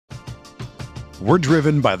We're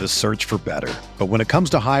driven by the search for better. But when it comes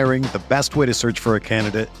to hiring, the best way to search for a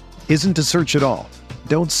candidate isn't to search at all.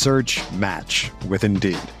 Don't search, match with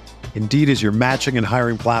Indeed. Indeed is your matching and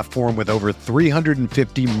hiring platform with over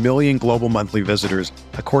 350 million global monthly visitors,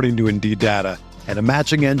 according to Indeed data, and a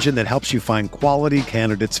matching engine that helps you find quality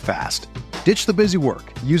candidates fast. Ditch the busy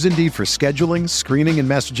work. Use Indeed for scheduling, screening, and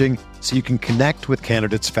messaging so you can connect with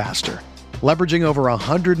candidates faster. Leveraging over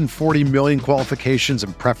 140 million qualifications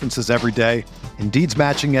and preferences every day, Indeed's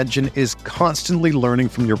matching engine is constantly learning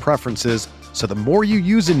from your preferences, so the more you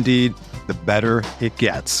use Indeed, the better it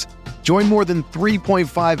gets. Join more than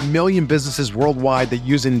 3.5 million businesses worldwide that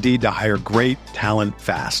use Indeed to hire great talent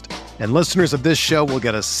fast. And listeners of this show will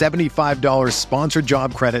get a $75 sponsored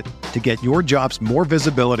job credit to get your jobs more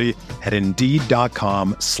visibility at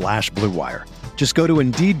Indeed.com/Blue Wire. Just go to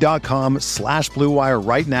Indeed.com/Blue Wire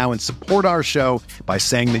right now and support our show by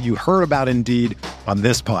saying that you heard about Indeed on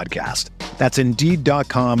this podcast. That's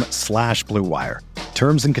Indeed.com/Blue Wire.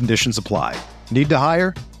 Terms and conditions apply. Need to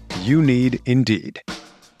hire? You need Indeed.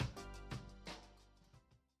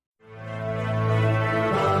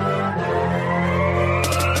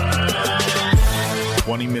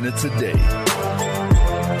 20 minutes a day,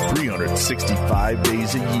 365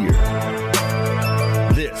 days a year.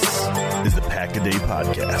 This is the Pack-A-Day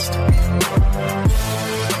Podcast.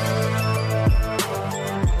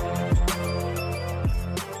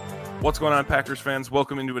 What's going on, Packers fans?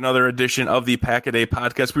 Welcome into another edition of the Pack-A-Day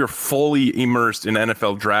Podcast. We are fully immersed in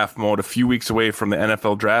NFL draft mode, a few weeks away from the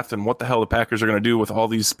NFL draft, and what the hell the Packers are going to do with all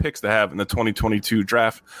these picks they have in the 2022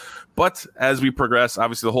 draft. But as we progress,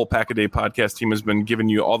 obviously the whole Pack-A-Day Podcast team has been giving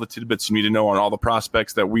you all the tidbits you need to know on all the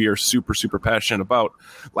prospects that we are super, super passionate about.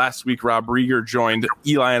 Last week, Rob Reger joined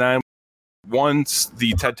Eli and I. Once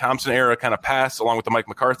the Ted Thompson era kind of passed, along with the Mike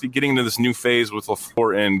McCarthy, getting into this new phase with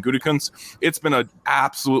LaFleur and Gutekunst, it's been an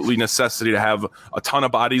absolutely necessity to have a ton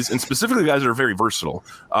of bodies, and specifically guys that are very versatile.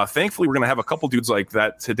 Thankfully, we're going to have a couple dudes like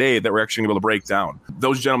that today that we're actually going to be able to break down.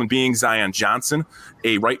 Those gentlemen being Zion Johnson,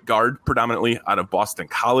 a right guard predominantly out of Boston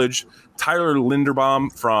College, Tyler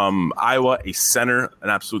Linderbaum from Iowa, a center, an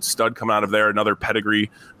absolute stud coming out of there, another pedigree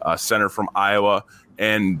center from Iowa,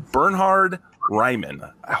 and Berhard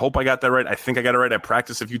Raimann. I hope I got that right. I think I got it right. I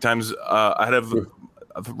practiced a few times ahead of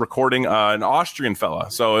recording, an Austrian fella.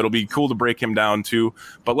 So it'll be cool to break him down too.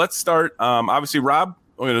 But let's start. Obviously, Rob,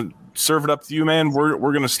 I'm going to serve it up to you, man. We're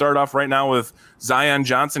going to start off right now with Zion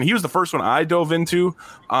Johnson. He was the first one I dove into.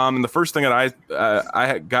 And the first thing that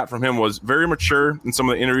I got from him was very mature in some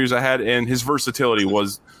of the interviews I had, and his versatility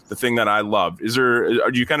was the thing that I loved.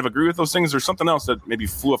 Do you kind of agree with those things? Or something else that maybe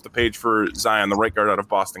flew off the page for Zion, the right guard out of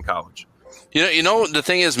Boston College? You know, the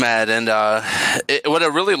thing is, Matt, and what I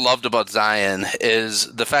really loved about Zion is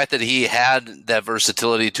the fact that he had that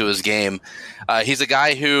versatility to his game. He's a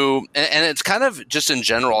guy who, and it's kind of just in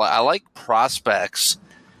general, I like prospects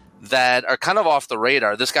that are kind of off the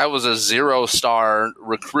radar. This guy was a 0-star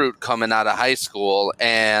recruit coming out of high school,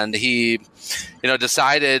 and he,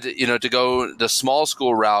 decided, to go the small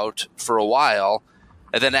school route for a while.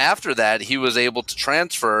 And then after that, he was able to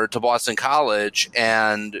transfer to Boston College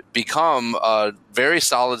and become a very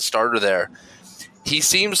solid starter there. He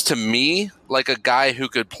seems to me like a guy who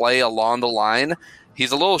could play along the line.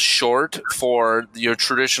 He's a little short for your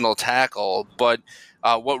traditional tackle, but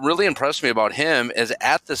what really impressed me about him is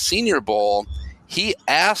at the Senior Bowl, he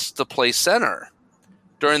asked to play center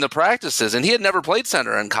during the practices, and he had never played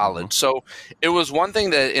center in college. So it was one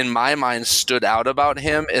thing that in my mind stood out about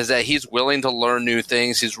him is that he's willing to learn new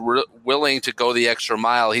things. He's willing to go the extra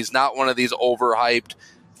mile. He's not one of these overhyped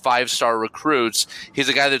 5-star recruits. He's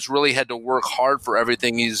a guy that's really had to work hard for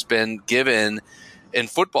everything he's been given in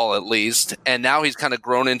football, at least. And now he's kind of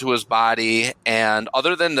grown into his body. And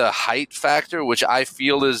other than the height factor, which I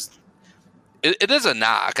feel is it is a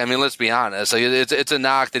knock. I mean, let's be honest. It's a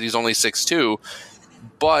knock that he's only 6'2".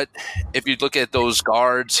 But if you look at those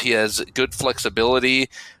guards, he has good flexibility.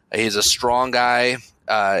 He's a strong guy.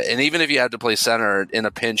 And even if you had to play center in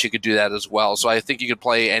a pinch, you could do that as well. So I think you could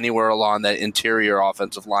play anywhere along that interior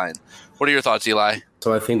offensive line. What are your thoughts, Eli?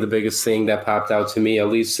 So I think the biggest thing that popped out to me, at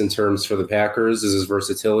least in terms for the Packers, is his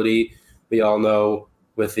versatility. We all know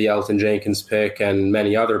with the Elton Jenkins pick and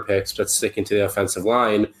many other picks, but sticking to the offensive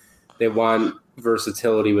line, they want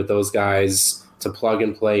versatility with those guys to plug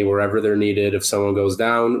and play wherever they're needed. If someone goes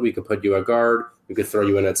down, we could put you at guard. We could throw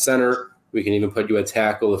you in at center. We can even put you at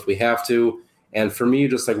tackle if we have to. And for me,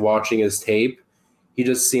 just like watching his tape, he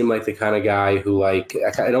just seemed like the kind of guy who, like,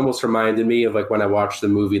 it almost reminded me of like when I watched the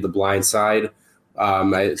movie The Blind Side. I don't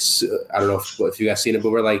know if you guys seen it, but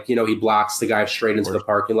where he blocks the guy straight into the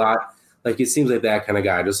parking lot. Like, he seems like that kind of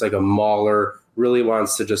guy, just like a mauler, really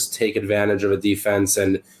wants to just take advantage of a defense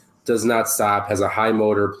and does not stop, has a high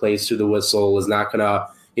motor, plays through the whistle, is not going to,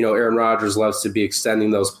 Aaron Rodgers loves to be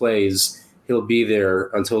extending those plays. He'll be there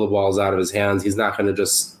until the ball's out of his hands. He's not going to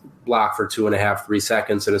just block for 2.5, 3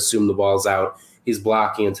 seconds and assume the ball's out. He's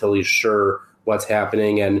blocking until he's sure what's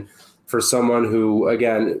happening. And for someone who,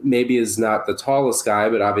 again, maybe is not the tallest guy,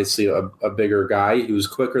 but obviously a bigger guy, he was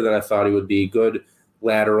quicker than I thought he would be. Good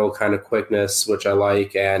lateral kind of quickness, which I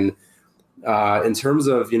like. And in terms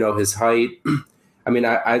of, his height, I mean,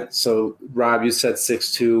 so Rob, you said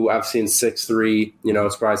 6'2", I've seen 6'3",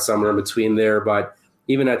 it's probably somewhere in between there. But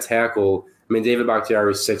even at tackle, I mean, David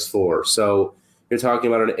Bakhtiari is 6'4". So you're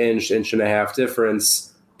talking about an inch and a half difference.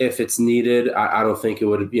 If it's needed, I don't think it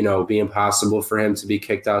would, be impossible for him to be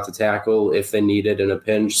kicked out to tackle if they need it in a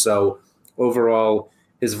pinch. So overall,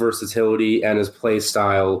 his versatility and his play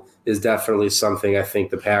style is definitely something I think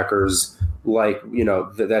the Packers like.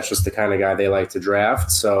 That's just the kind of guy they like to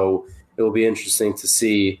draft. So it will be interesting to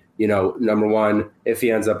see, number one, if he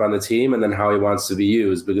ends up on the team and then how he wants to be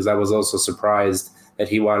used, because I was also surprised that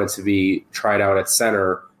he wanted to be tried out at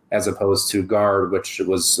center as opposed to guard, which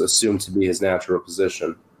was assumed to be his natural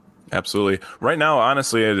position. Absolutely. Right now,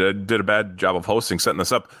 honestly, I did a bad job of hosting, setting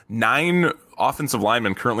this up. 9 offensive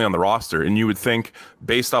linemen currently on the roster, and you would think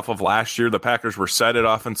based off of last year, the Packers were set at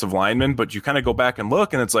offensive linemen, but you kind of go back and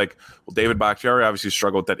look, and it's like, well, David Bakhtiari obviously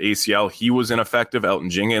struggled with that ACL. He was ineffective.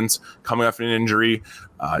 Elton Jenkins coming off an injury.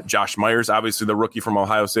 Josh Myers, obviously the rookie from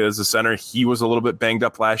Ohio State as a center, he was a little bit banged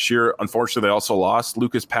up last year. Unfortunately, they also lost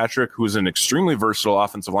Lucas Patrick, who's an extremely versatile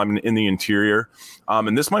offensive lineman in the interior.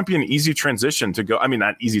 And this might be an easy transition to go. I mean,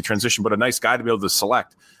 not easy transition, but a nice guy to be able to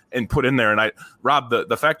select and put in there. And Rob,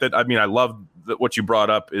 the fact that, I love what you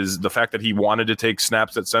brought up is the fact that he wanted to take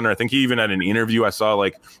snaps at center. I think he even had an interview I saw,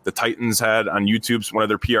 like the Titans had on YouTube. One of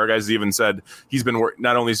their PR guys even said he's been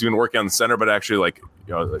not only has he been working on the center, but actually like,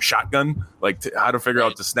 the shotgun, like how to figure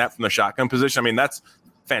out to snap from the shotgun position. I mean, that's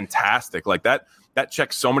fantastic. Like that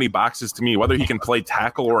checks so many boxes to me, whether he can play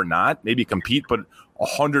tackle or not, maybe compete, but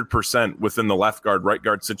 100% within the left guard, right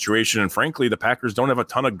guard situation. And frankly, the Packers don't have a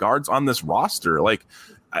ton of guards on this roster. Like,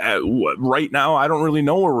 right now, I don't really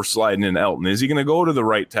know where we're sliding in Elton. Is he going to go to the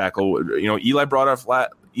right tackle? Eli brought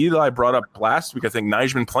up last week, I think,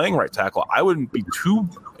 Nijman playing right tackle. I wouldn't be too,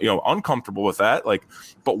 uncomfortable with that. Like,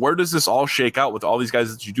 but where does this all shake out with all these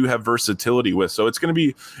guys that you do have versatility with? So it's going to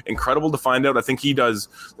be incredible to find out. I think he does,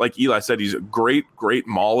 like Eli said, he's a great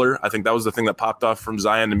mauler. I think that was the thing that popped off from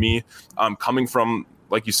Zion to me, coming from,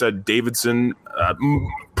 like you said, Davidson,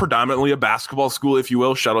 predominantly a basketball school, if you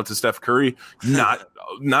will. Shout out to Steph Curry.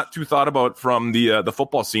 Not too thought about from the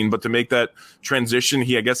football scene, but to make that transition,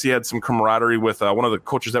 I guess he had some camaraderie with one of the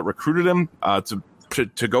coaches that recruited him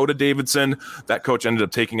to go to Davidson. That coach ended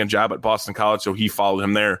up taking a job at Boston College, so he followed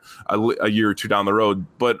him there a year or two down the road.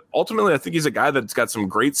 But ultimately, I think he's a guy that's got some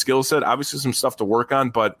great skill set, obviously some stuff to work on,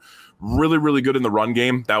 but really, really good in the run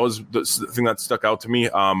game. That was the thing that stuck out to me.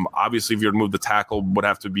 Obviously, if you were to move the tackle, would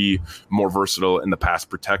have to be more versatile in the pass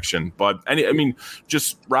protection. But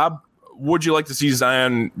just Rob, would you like to see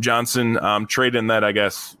Zion Johnson trade in that, I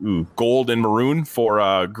guess, gold and maroon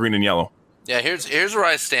for green and yellow? Yeah, here's where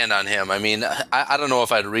I stand on him. I don't know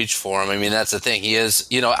if I'd reach for him. That's the thing. He is,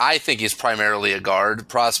 I think he's primarily a guard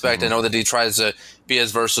prospect. Mm-hmm. I know that he tries to be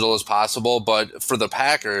as versatile as possible, but for the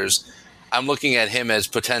Packers, I'm looking at him as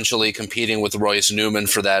potentially competing with Royce Newman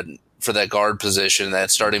for that guard position,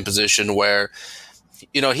 that starting position where,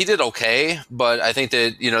 he did okay, but I think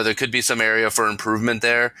that, there could be some area for improvement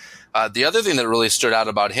there. The other thing that really stood out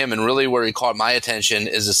about him and really where he caught my attention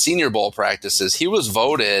is the Senior Bowl practices. He was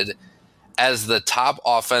voted as the top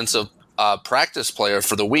offensive practice player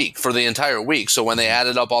for the entire week. So when they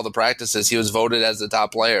added up all the practices, he was voted as the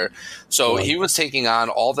top player. So he was taking on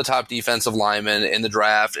all the top defensive linemen in the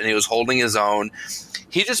draft, and he was holding his own.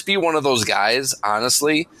 He'd just be one of those guys,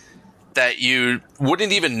 honestly, that you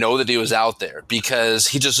wouldn't even know that he was out there because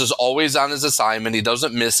he just is always on his assignment. He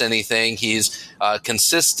doesn't miss anything. He's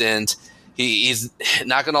consistent. He's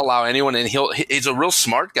not going to allow anyone in. He's a real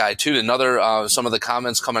smart guy, too. Another some of the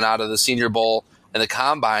comments coming out of the Senior Bowl and the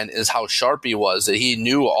Combine is how sharp he was, that he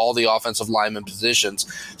knew all the offensive lineman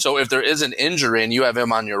positions. So if there is an injury and you have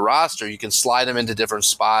him on your roster, you can slide him into different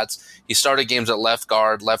spots. He started games at left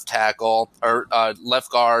guard, left tackle, or left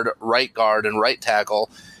guard, and right tackle.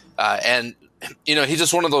 And, he's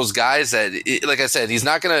just one of those guys that, like I said, he's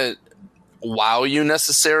not going to wow you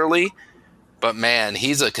necessarily, but, man,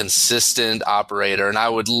 he's a consistent operator, and I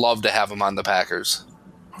would love to have him on the Packers.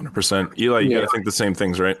 100%. Eli, you got to think the same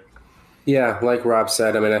things, right? Yeah, like Rob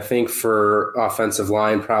said, I think for offensive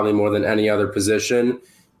line, probably more than any other position,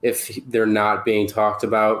 if they're not being talked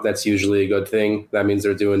about, that's usually a good thing. That means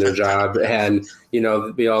they're doing their job. And,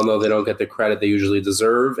 we all know they don't get the credit they usually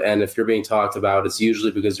deserve. And if you're being talked about, it's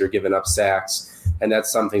usually because you're giving up sacks. And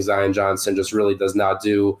that's something Zion Johnson just really does not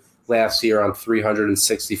do. Last year on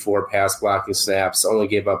 364 pass blocking snaps, only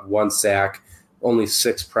gave up 1 sack, only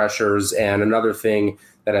 6 pressures. And another thing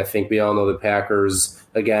that I think we all know the Packers,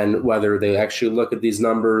 again, whether they actually look at these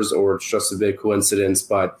numbers or it's just a big coincidence,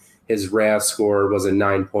 but his RAS score was a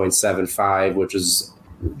 9.75, which is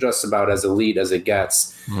just about as elite as it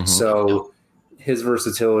gets. Mm-hmm. So his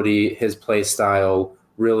versatility, his play style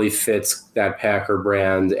really fits that Packer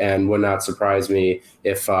brand and would not surprise me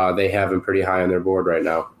if they have him pretty high on their board right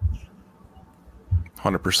now.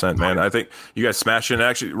 100%, man. I think you guys smashed it.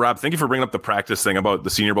 Actually, Rob, thank you for bringing up the practice thing about the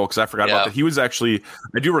Senior Bowl, because I forgot about that. He was actually,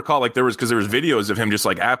 I do recall, like there was videos of him just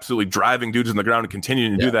like absolutely driving dudes in the ground and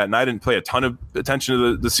continuing to do that. And I didn't pay a ton of attention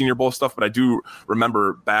to the Senior Bowl stuff, but I do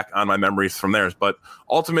remember back on my memories from there. But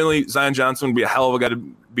ultimately, Zion Johnson would be a hell of a guy to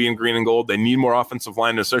be in green and gold. They need more offensive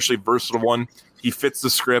line, especially versatile one. He fits the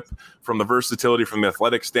script from the versatility, from the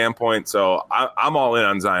athletic standpoint. So I'm all in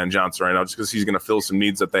on Zion Johnson right now, just because he's going to fill some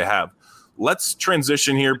needs that they have. Let's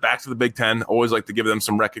transition here back to the Big Ten. Always like to give them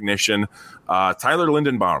some recognition. Tyler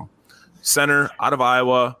Linderbaum, center out of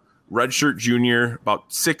Iowa, redshirt junior, about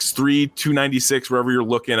 6'3", 296, wherever you're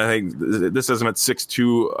looking. I think this has him at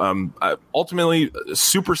 6'2". Ultimately,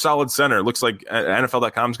 super solid center. Looks like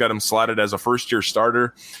NFL.com's got him slotted as a first-year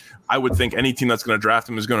starter. I would think any team that's going to draft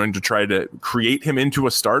him is going to try to create him into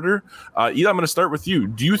a starter. Eli, I'm going to start with you.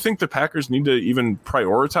 Do you think the Packers need to even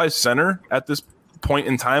prioritize center at this point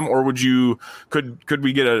in time, or could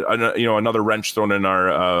we get another wrench thrown in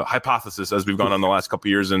our hypothesis as we've gone on the last couple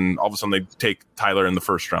of years, and all of a sudden they take Tyler in the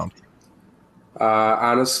first round?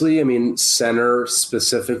 Honestly, I mean, center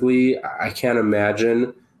specifically, I can't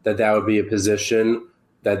imagine that would be a position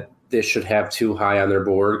that they should have too high on their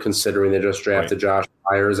board, considering they just drafted Josh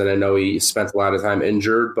Myers, and I know he spent a lot of time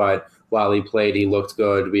injured, but while he played, he looked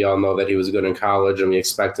good. We all know that he was good in college, and we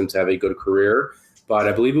expect him to have a good career. But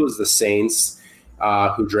I believe it was the Saints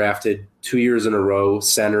who drafted 2 years in a row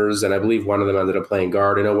centers, and I believe one of them ended up playing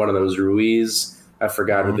guard. I know one of them was Ruiz. I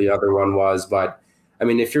forgot who the other one was. But, I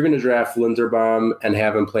mean, if you're going to draft Linderbaum and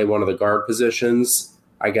have him play one of the guard positions,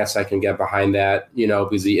 I guess I can get behind that,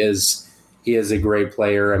 because he is a great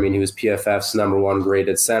player. I mean, he was PFF's #1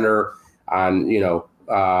 graded center on,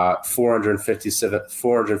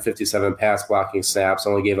 457 pass blocking snaps,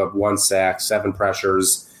 only gave up 1 sack, 7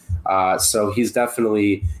 pressures. So he's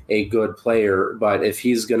definitely a good player, but if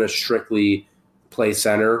he's going to strictly play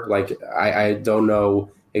center, like I don't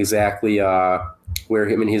know exactly where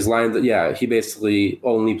he's lined. Yeah, he basically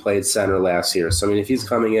only played center last year. So, I mean, if he's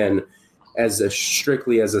coming in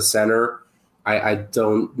strictly as a center, I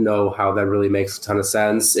don't know how that really makes a ton of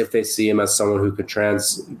sense. If they see him as someone who could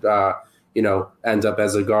end up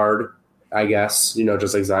as a guard, I guess,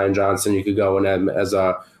 just like Zion Johnson, you could go in as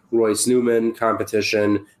a Royce Newman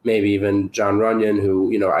competition, maybe even John Runyon,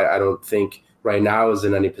 who, I don't think right now is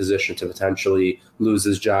in any position to potentially lose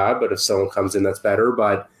his job. But if someone comes in, that's better.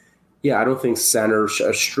 But yeah, I don't think center,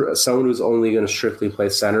 someone who's only going to strictly play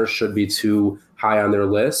center should be too high on their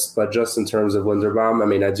list. But just in terms of Linderbaum, I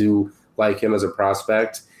mean, I do like him as a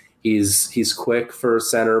prospect. He's quick for a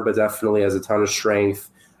center, but definitely has a ton of strength.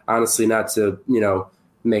 Honestly, not to,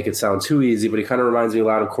 make it sound too easy, but he kind of reminds me a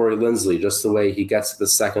lot of Corey Linsley, just the way he gets to the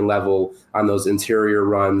second level on those interior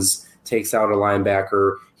runs, takes out a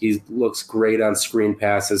linebacker. He looks great on screen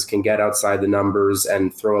passes, can get outside the numbers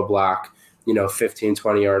and throw a block, 15,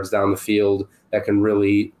 20 yards down the field that can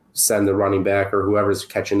really send the running back or whoever's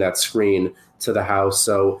catching that screen to the house.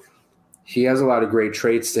 So he has a lot of great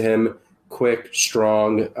traits to him, quick,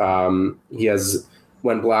 strong. He has,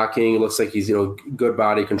 when blocking, it looks like he's, good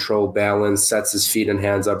body control, balance, sets his feet and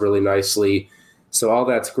hands up really nicely. So all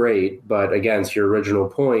that's great. But again, to your original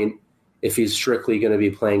point, if he's strictly going to be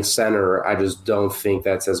playing center, I just don't think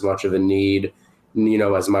that's as much of a need,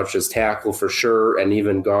 as much as tackle for sure, and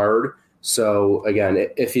even guard. So again,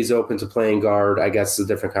 if he's open to playing guard, I guess it's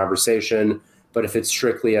a different conversation. But if it's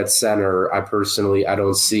strictly at center, I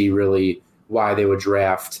don't see really why they would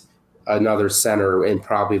draft another center in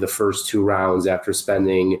probably the first 2 rounds after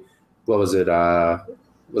spending, what was it?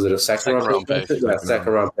 Was it a second round pick? Yeah,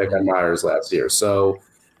 second round pick on Myers last year. So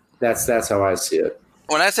that's how I see it.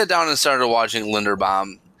 When I sat down and started watching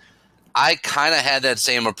Linderbaum, I kind of had that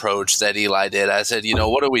same approach that Eli did. I said,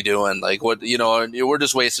 what are we doing? Like, we're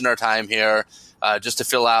just wasting our time here, just to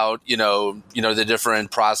fill out, the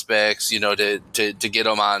different prospects, to get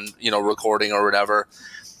them on, recording or whatever.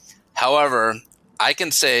 However, I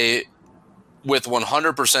can say with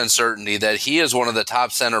 100% certainty that he is one of the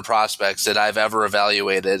top center prospects that I've ever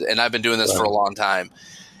evaluated, and I've been doing this for a long time.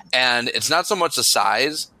 And it's not so much the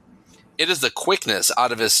size, it is the quickness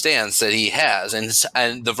out of his stance that he has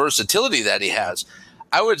and the versatility that he has.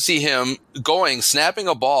 I would see him snapping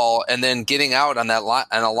a ball, and then getting out on a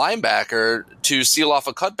linebacker to seal off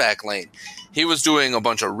a cutback lane. He was doing a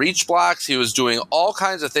bunch of reach blocks. He was doing all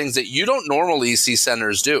kinds of things that you don't normally see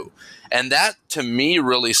centers do. And that, to me,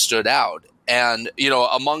 really stood out. And,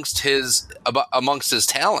 amongst his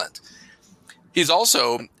talent, he's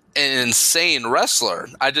also an insane wrestler.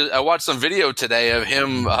 I watched some video today of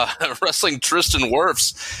him wrestling Tristan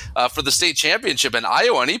Wirfs for the state championship in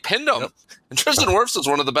Iowa, and he pinned him. Yep. And Tristan Wirfs is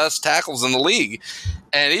one of the best tackles in the league,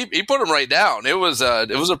 and he put him right down. It was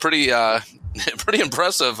a pretty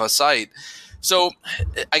impressive sight. So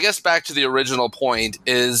I guess back to the original point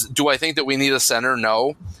is, do I think that we need a center?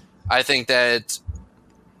 No. I think that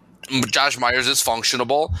Josh Myers is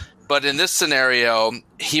functionable, but in this scenario,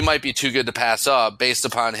 he might be too good to pass up based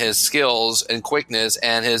upon his skills and quickness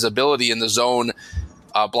and his ability in the zone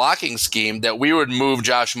blocking scheme, that we would move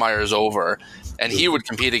Josh Myers over, and he would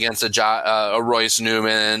compete against a Royce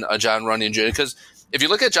Newman, a John Runyon Jr. Because if you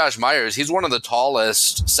look at Josh Myers, he's one of the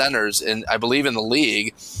tallest centers I believe in the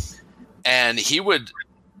league, and he would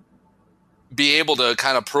be able to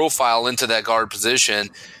kind of profile into that guard position.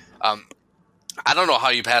 I don't know how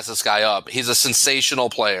you pass this guy up. He's a sensational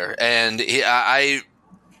player, and I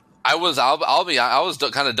was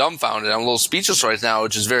kind of dumbfounded. I'm a little speechless right now,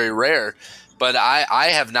 which is very rare. But I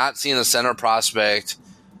have not seen a center prospect,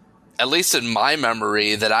 at least in my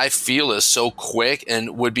memory, that I feel is so quick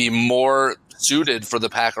and would be more suited for the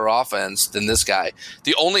Packer offense than this guy.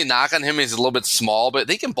 The only knock on him is he's a little bit small, but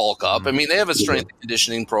they can bulk up. I mean, they have a strength and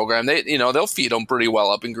conditioning program. They'll feed him pretty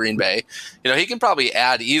well up in Green Bay. He can probably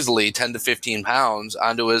add easily 10 to 15 pounds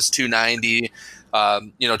onto his 290,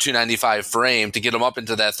 295 frame to get him up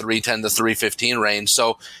into that 310 to 315 range.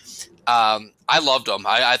 So I loved him.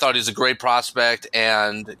 I thought he was a great prospect,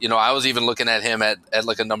 and I was even looking at him at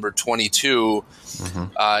like a number 22,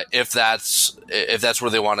 if that's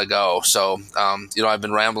where they want to go. So I've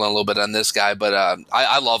been rambling a little bit on this guy, but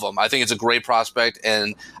I love him. I think it's a great prospect,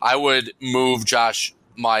 and I would move Josh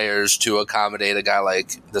Myers to accommodate a guy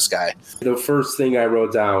like this guy. The first thing I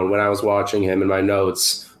wrote down when I was watching him in my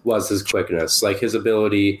notes was his quickness, like his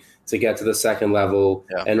ability to get to the second level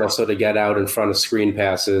and also to get out in front of screen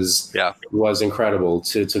passes was incredible.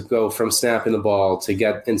 To go from snapping the ball to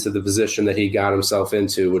get into the position that he got himself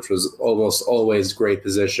into, which was almost always great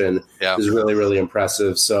position, is really, really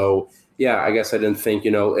impressive. So, I guess I didn't think,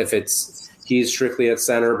 if he's strictly at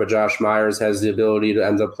center, but Josh Myers has the ability to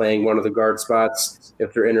end up playing one of the guard spots,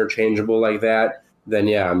 if they're interchangeable like that, then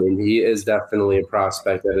he is definitely a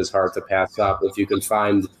prospect that is hard to pass up if you can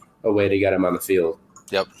find a way to get him on the field.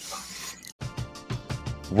 Yep.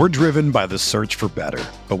 We're driven by the search for better.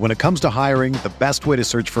 But when it comes to hiring, the best way to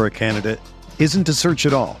search for a candidate isn't to search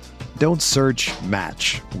at all. Don't search,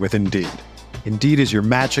 match with Indeed. Indeed is your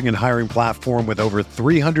matching and hiring platform with over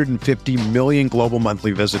 350 million global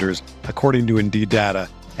monthly visitors, according to Indeed data,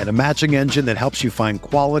 and a matching engine that helps you find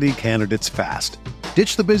quality candidates fast.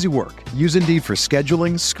 Ditch the busy work. Use Indeed for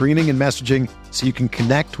scheduling, screening, and messaging so you can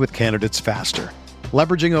connect with candidates faster.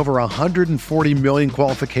 Leveraging over 140 million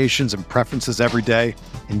qualifications and preferences every day,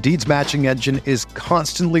 Indeed's matching engine is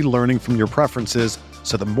constantly learning from your preferences,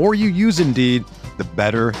 so the more you use Indeed, the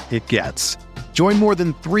better it gets. Join more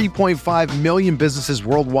than 3.5 million businesses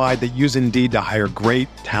worldwide that use Indeed to hire great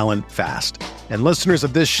talent fast. And listeners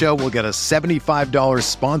of this show will get a $75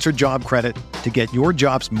 sponsored job credit to get your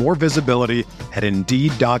jobs more visibility at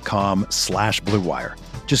Indeed.com/Blue Wire.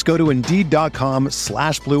 Just go to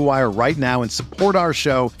Indeed.com/Blue Wire right now and support our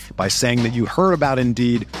show by saying that you heard about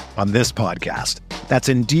Indeed on this podcast. That's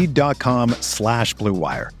Indeed.com/Blue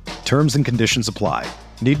Wire. Terms and conditions apply.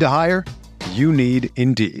 Need to hire? You need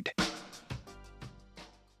Indeed.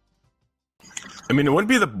 I mean, it wouldn't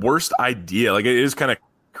be the worst idea. Like, it is kind of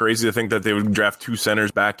crazy to think that they would draft two centers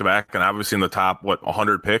back to back, and obviously in the top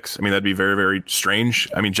 100 picks. I mean, that'd be very, very strange.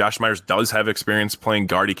 I mean, Josh Myers does have experience playing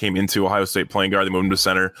guard. He came into Ohio State playing guard. They moved him to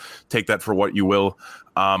center. Take that for what you will.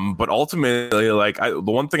 But ultimately, the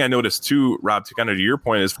one thing I noticed too, Rob, to kind of to your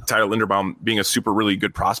point, is Tyler Linderbaum being a super really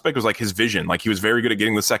good prospect was like his vision. Like, he was very good at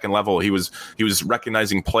getting the second level. He was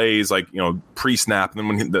recognizing plays pre-snap,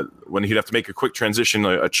 and then when he'd have to make a quick transition,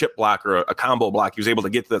 a chip block or a combo block, he was able to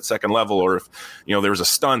get to that second level. Or if there was a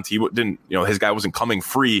stunt, he didn't his guy wasn't coming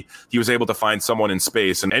free. He was able to find someone in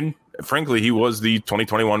space, and frankly, he was the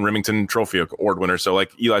 2021 Remington Trophy Award winner. So,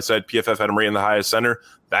 like Eli said, PFF had him rated in the highest center.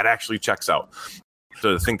 That actually checks out.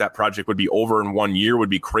 To think that project would be over in 1 year would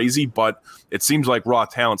be crazy, but it seems like raw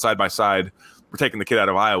talent side by side. We're taking the kid out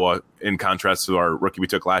of Iowa in contrast to our rookie we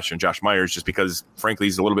took last year, Josh Myers, just because, frankly,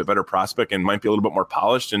 he's a little bit better prospect and might be a little bit more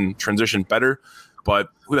polished and transition better. But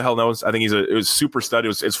who the hell knows? I think it was super stud.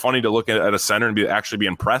 It's funny to look at a center and actually be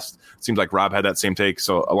impressed. It seems like Rob had that same take,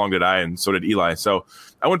 so along did I, and so did Eli. So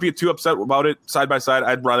I wouldn't be too upset about it side by side.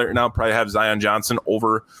 I'd rather now probably have Zion Johnson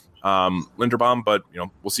over Linderbaum, but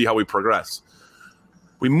we'll see how we progress.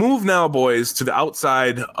 We move now, boys, to the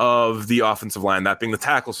outside of the offensive line, that being the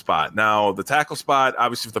tackle spot. Now, the tackle spot,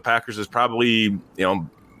 obviously, for the Packers is probably,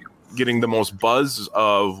 getting the most buzz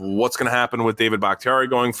of what's going to happen with David Bakhtiari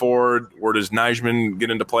going forward. Where does Nijman get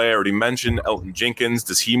into play? I already mentioned Elton Jenkins.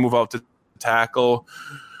 Does he move out to tackle?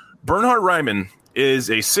 Berhard Raimann is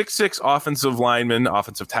a 6'6"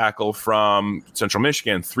 offensive tackle from Central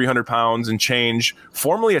Michigan, 300 pounds and change,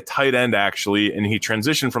 formerly a tight end, actually, and he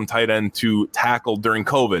transitioned from tight end to tackle during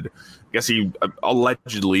COVID. I guess he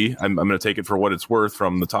allegedly, I'm going to take it for what it's worth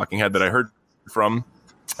from the talking head that I heard from,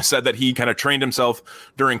 said that he kind of trained himself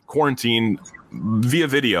during quarantine via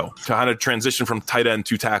video to how to transition from tight end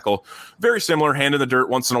to tackle. Very similar, hand in the dirt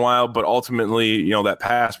once in a while, but ultimately, that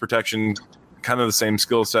pass protection, kind of the same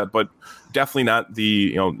skill set, but definitely not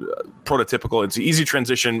the prototypical. It's an easy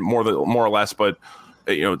transition, more or less, but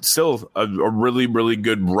still a really, really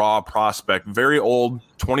good raw prospect. Very old,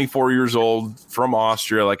 24 years old, from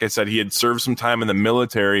Austria. Like I said, he had served some time in the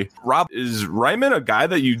military. Rob, is Raimann a guy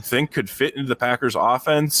that you'd think could fit into the Packers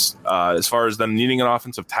offense as far as them needing an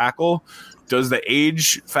offensive tackle? Does the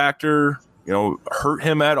age factor hurt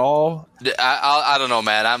him at all? I don't know,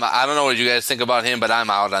 man. I don't know what you guys think about him, but I'm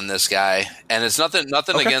out on this guy. And it's nothing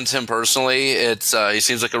okay. Against him personally. It's he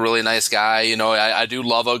seems like a really nice guy. I do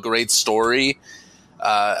love a great story.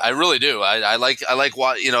 I really do. I like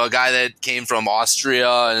what a guy that came from Austria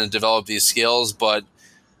and developed these skills, but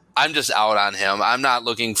I'm just out on him. I'm not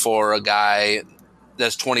looking for a guy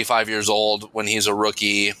that's 25 years old when he's a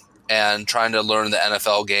rookie and trying to learn the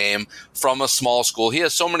NFL game from a small school. He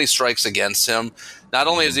has so many strikes against him. Not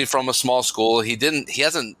only is he from a small school, he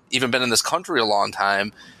hasn't even been in this country a long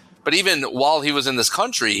time, but even while he was in this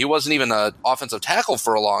country, he wasn't even an offensive tackle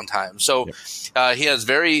for a long time. So he has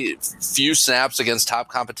very few snaps against top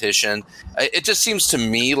competition. It just seems to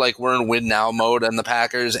me like we're in win now mode on the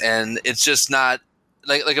Packers, and it's just not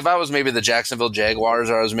like if I was maybe the Jacksonville Jaguars,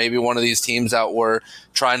 or I was maybe one of these teams that were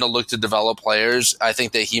trying to look to develop players, I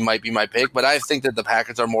think that he might be my pick. But I think that the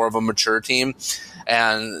Packers are more of a mature team,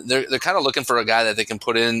 and they're kind of looking for a guy that they can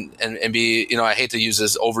put in and be, I hate to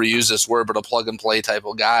overuse this word, but a plug and play type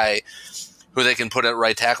of guy who they can put at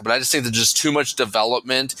right tackle. But I just think there's just too much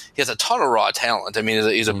development. He has a ton of raw talent. I mean,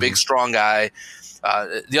 he's a big, strong guy.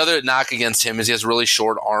 The other knock against him is he has really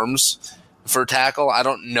short arms for tackle. I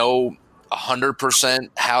don't know 100%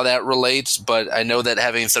 how that relates, but I know that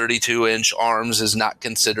having 32-inch arms is not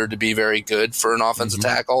considered to be very good for an offensive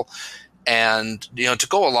tackle. And, to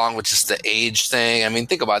go along with just the age thing, I mean,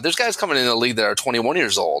 think about it. There's guys coming in the league that are 21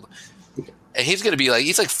 years old. And he's going to be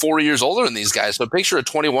he's like 4 years older than these guys. So picture a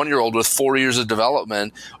 21-year-old with 4 years of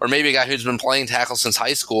development, or maybe a guy who's been playing tackle since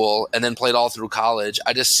high school and then played all through college.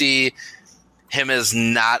 I just see him as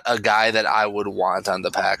not a guy that I would want on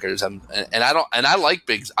the Packers. I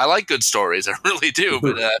like good stories. I really do,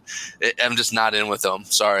 but I'm just not in with them.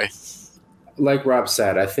 Sorry. Like Rob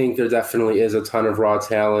said, I think there definitely is a ton of raw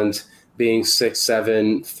talent. Being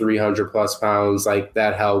 6'7", 300+ pounds,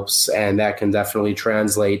 that helps, and that can definitely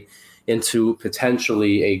translate into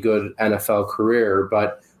potentially a good NFL career.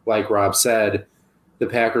 But like Rob said, the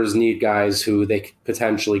Packers need guys who they could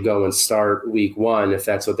potentially go and start week one if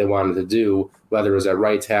that's what they wanted to do, whether it was at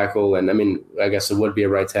right tackle. And I guess it would be a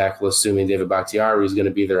right tackle, assuming David Bakhtiari is going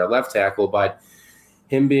to be there at left tackle. But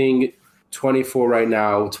him being 24 right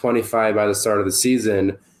now, 25 by the start of the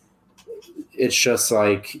season, it's just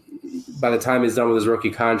by the time he's done with his rookie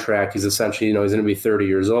contract, he's essentially, he's going to be 30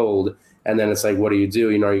 years old. And then it's what do you do?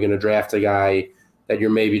 Are you going to draft a guy that you're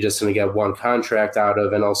maybe just going to get one contract out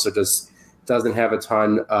of, and also just doesn't have a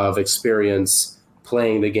ton of experience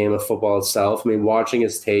playing the game of football itself? Watching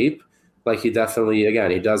his tape, he definitely,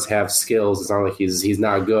 again, he does have skills. It's not like he's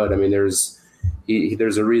not good. There's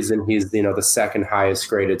a reason he's, the second highest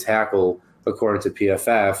graded tackle according to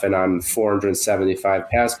PFF, and on 475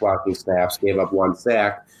 pass blocking snaps, gave up one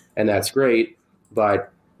sack, and that's great,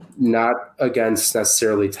 but not against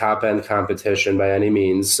necessarily top-end competition by any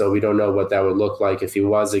means. So we don't know what that would look like if he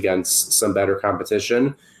was against some better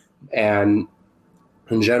competition. And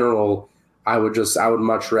in general, I would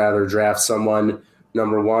much rather draft someone,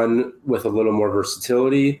 number one, with a little more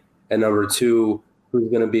versatility, and number two, who's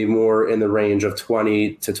going to be more in the range of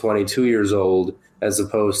 20 to 22 years old, as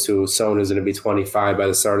opposed to someone who's going to be 25 by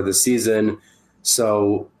the start of the season.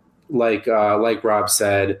 So like Rob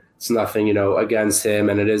said, it's nothing, against him.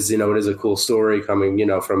 And it is a cool story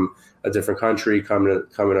coming, from a different country, coming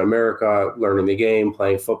to America, learning the game,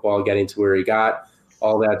 playing football, getting to where he got.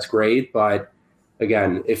 All that's great. But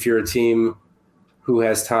again, if you're a team who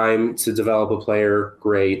has time to develop a player,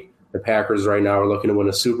 great. The Packers right now are looking to win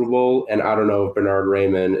a Super Bowl, and I don't know if Berhard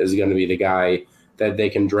Raimann is going to be the guy that they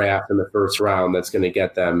can draft in the first round that's going to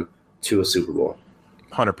get them to a Super Bowl.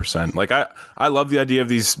 100%. Like I love the idea of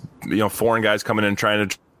these foreign guys coming in and trying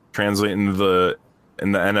to translate into the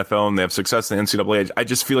NFL, and they have success in the NCAA. I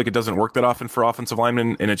just feel like it doesn't work that often for offensive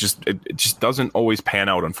linemen, and it just doesn't always pan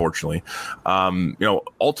out, unfortunately.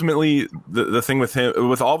 Ultimately, the thing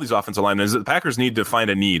with all these offensive linemen is that the Packers need to find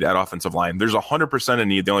a need at offensive line. There's 100% a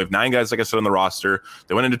need. They only have 9 guys, like I said, on the roster.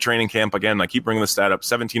 They went into training camp again. I keep bringing the stat up: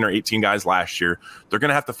 17 or 18 guys last year. They're going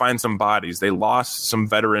to have to find some bodies. They lost some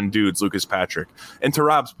veteran dudes, Lucas Patrick. And to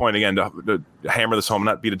Rob's point again, to hammer this home,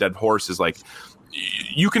 not beat a dead horse, is like,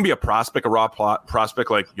 you can be a prospect, a raw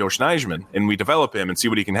prospect like Yosh Nijman, and we develop him and see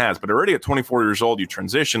what he can have. But already at 24 years old, you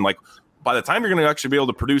transition. Like, by the time you're going to actually be able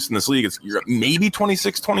to produce in this league, you're maybe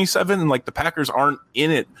 26, 27, and like the Packers aren't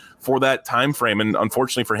in it for that time frame. And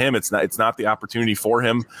unfortunately for him, it's not the opportunity for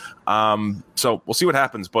him. So we'll see what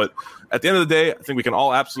happens. But at the end of the day, I think we can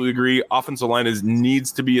all absolutely agree offensive line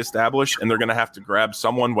needs to be established, and they're going to have to grab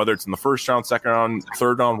someone, whether it's in the first round, second round,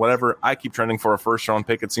 third round, whatever. I keep trending for a first round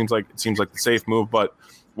pick. It seems like the safe move, but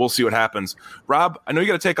we'll see what happens. Rob, I know you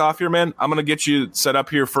got to take off here, man. I'm going to get you set up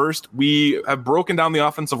here first. We have broken down the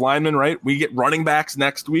offensive linemen, right? We get running backs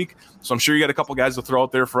next week, so I'm sure you got a couple guys to throw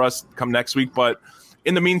out there for us come next week. But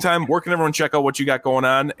in the meantime, where can everyone check out what you got going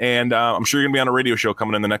on? And I'm sure you're going to be on a radio show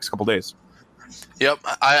coming in the next couple days. Yep,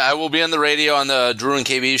 I will be on the radio on the Drew and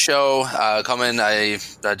KB show coming. I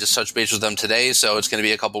just touched base with them today, so it's going to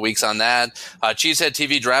be a couple weeks on that. Cheesehead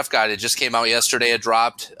TV Draft Guide, it just came out yesterday. It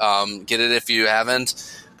dropped. Get it if you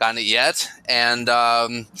haven't gotten it yet. And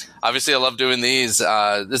obviously, I love doing these.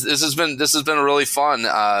 This has been really fun.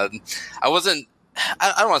 I don't want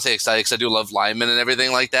to say excited because I do love linemen and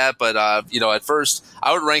everything like that. But at first,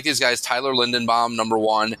 I would rank these guys: Tyler Linderbaum number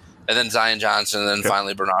 1, and then Zion Johnson, and then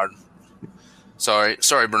finally Berhard. Sorry,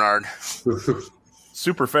 Berhard.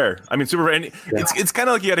 Super fair. I mean, super fair. And it's kind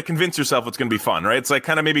of like you got to convince yourself it's going to be fun, right? It's like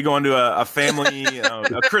kind of maybe going to a family,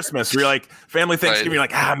 a Christmas where you're like, family Thanksgiving, you're like,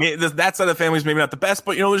 that side of the family's maybe not the best,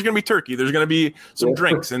 but, there's going to be turkey. There's going to be some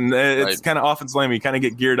drinks, and it's kind of offensive line. You kind of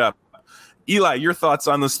get geared up. Eli, your thoughts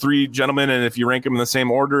on those 3 gentlemen, and if you rank them in the same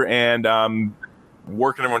order, and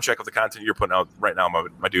where can everyone check out the content you're putting out right now, my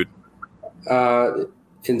dude?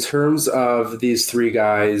 In terms of these 3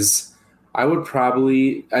 guys, I would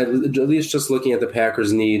probably, at least just looking at the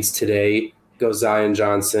Packers' needs today, go Zion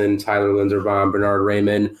Johnson, Tyler Linderbaum, Berhard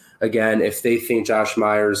Raimann. Again, if they think Josh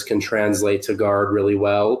Myers can translate to guard really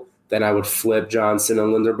well, then I would flip Johnson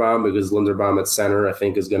and Linderbaum, because Linderbaum at center I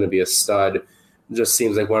think is going to be a stud. It just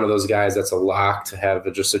seems like one of those guys that's a lock to have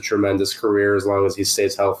just a tremendous career as long as he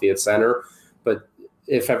stays healthy at center. But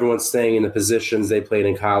if everyone's staying in the positions they played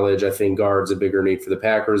in college, I think guard's a bigger need for the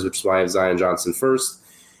Packers, which is why I have Zion Johnson first.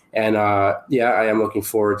 And, I am looking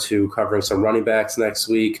forward to covering some running backs next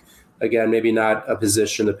week. Again, maybe not a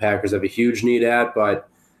position the Packers have a huge need at, but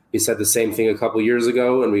we said the same thing a couple years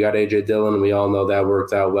ago, and we got A.J. Dillon, and we all know that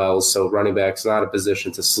worked out well. So running back's not a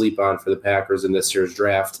position to sleep on for the Packers in this year's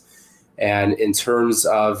draft. And in terms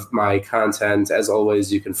of my content, as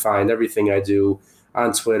always, you can find everything I do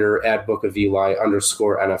on Twitter at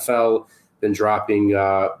 @BookofEli_NFL. Been dropping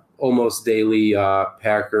almost daily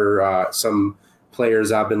Packer some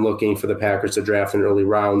players I've been looking for the Packers to draft in early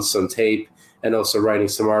rounds, some tape, and also writing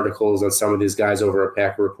some articles on some of these guys over at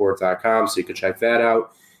PackerReport.com, so you can check that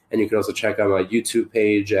out. And you can also check out my YouTube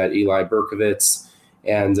page at Eli Berkovits.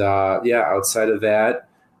 And, outside of that,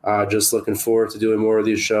 just looking forward to doing more of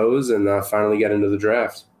these shows and finally get into the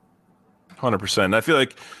draft. 100%. I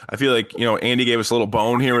feel like Andy gave us a little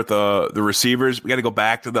bone here with the receivers. We got to go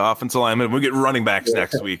back to the offensive linemen. We'll get running backs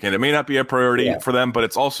next week, and it may not be a priority for them, but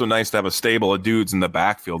it's also nice to have a stable of dudes in the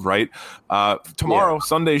backfield, right? Tomorrow,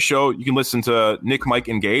 Sunday's show, you can listen to Nick, Mike,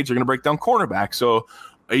 and Gage. They're going to break down cornerback. So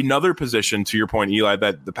another position, to your point, Eli,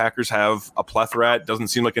 that the Packers have a plethora at. Doesn't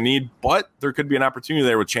seem like a need, but there could be an opportunity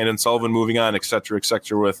there with Chandon Sullivan moving on, et cetera,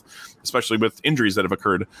 especially with injuries that have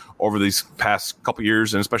occurred over these past couple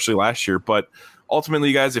years and especially last year. But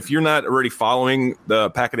ultimately, guys, if you're not already following the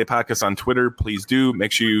Pack-A-Day Podcast on Twitter, please do.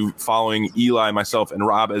 Make sure you following Eli, myself, and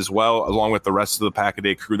Rob as well, along with the rest of the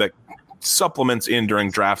Pack-A-Day crew that supplements in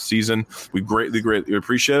during draft season. We greatly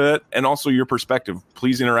appreciate it. And also your perspective.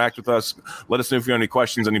 Please interact with us. Let us know if you have any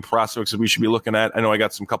questions, any prospects that we should be looking at. I know I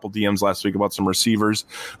got some couple DMs last week about some receivers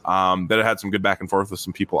that I had some good back and forth with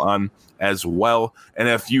some people on as well. And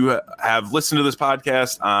if you have listened to this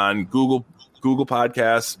podcast on Google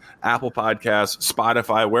Podcasts, Apple Podcasts,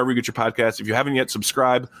 Spotify, wherever you get your podcasts, if you haven't yet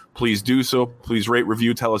subscribed, please do so. Please rate,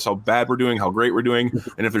 review, tell us how bad we're doing, how great we're doing,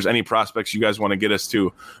 and if there's any prospects you guys want to get us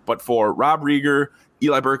to. But for Rob Reger,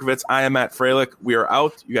 Eli Berkovits, I am Matt Froehlich. We are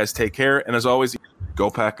out. You guys take care. And as always,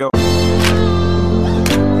 go Pack Go.